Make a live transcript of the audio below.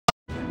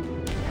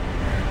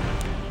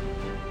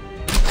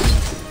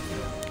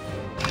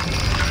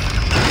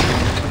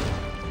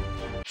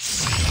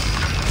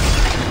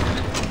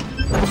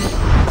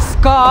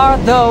bar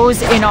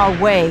those in our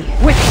way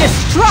with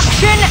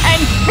destruction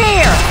and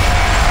fear!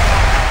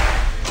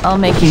 I'll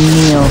make you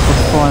kneel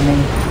before me.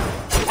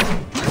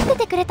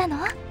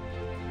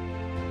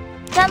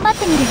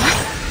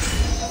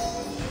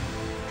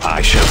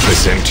 I shall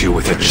present you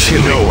with a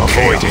chilling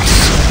avoidance.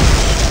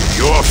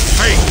 Your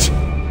fate!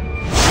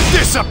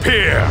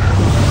 Disappear!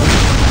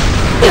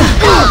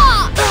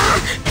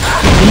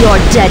 Your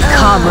dead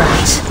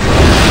comrades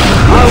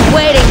are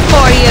waiting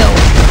for you!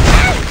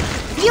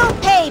 You'll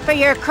pay for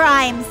your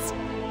crimes.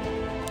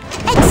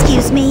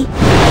 Excuse me.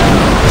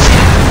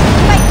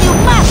 But you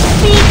must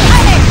be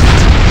punished!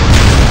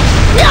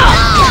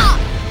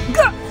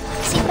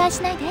心配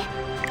しないで。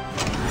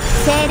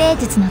精霊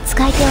術の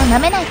使い手を舐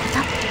めないこと。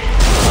あ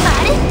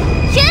れ？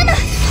ヒューマン！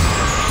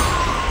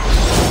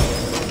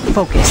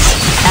 Focus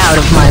out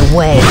of my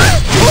way.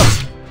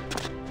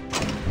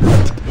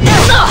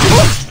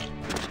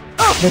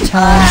 The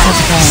time has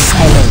come.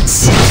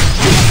 Silence.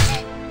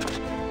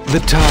 The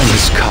time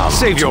has come.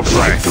 Save your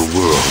breath. The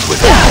world with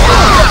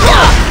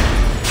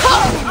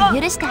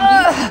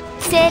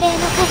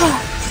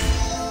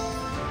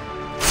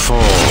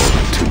Fall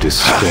into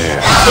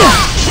despair.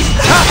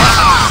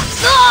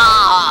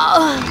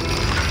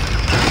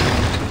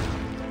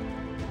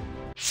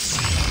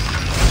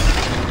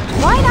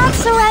 Why not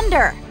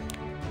surrender?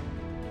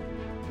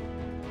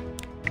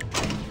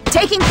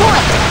 Taking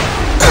point.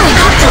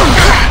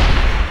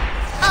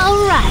 All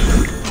right.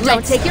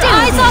 Don't take your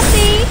eyes off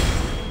me.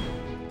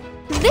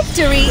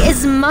 Victory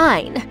is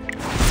mine.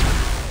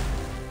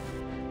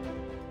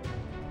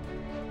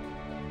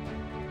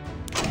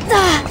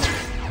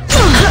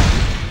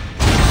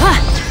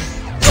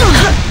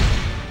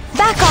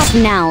 Back off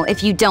now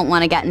if you don't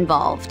want to get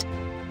involved.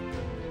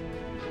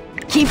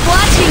 Keep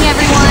watching,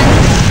 everyone!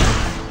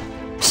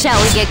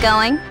 Shall we get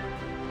going?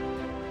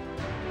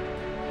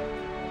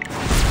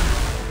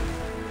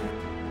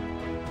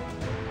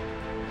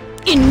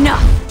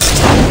 Enough!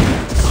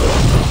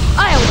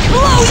 I'll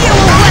blow you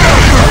away!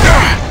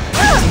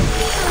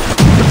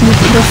 You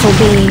pitiful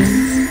being.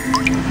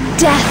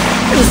 Death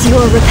is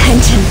your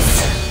repentance.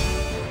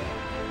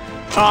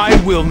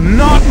 I will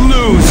not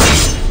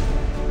lose!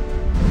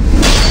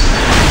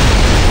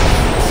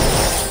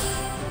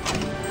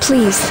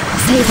 Please,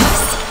 save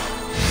us.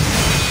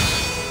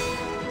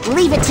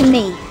 Leave it to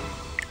me.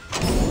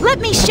 Let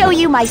me show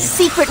you my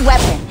secret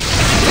weapon.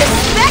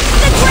 Respect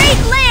the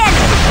Great Land!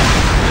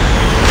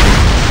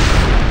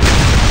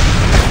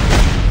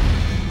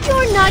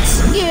 You're not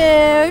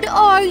scared,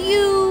 are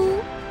you?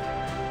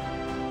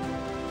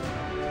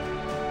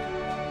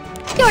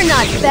 You're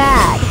not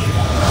bad.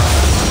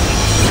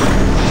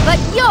 But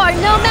you're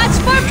no match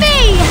for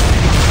me!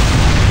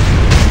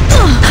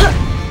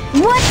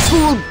 What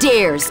fool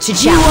dares to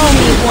challenge me? You owe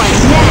me one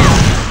now!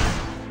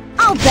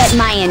 I'll bet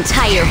my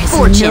entire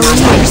fortune on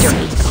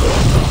victory.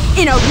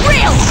 In a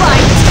real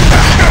fight!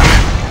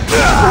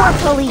 Poor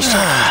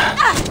Felicia.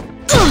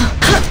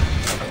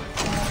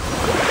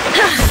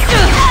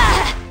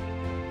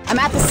 I'm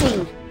at the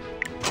scene.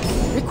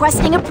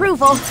 Requesting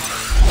approval.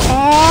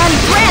 And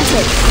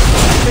granted.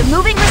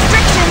 Removing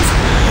restrictions.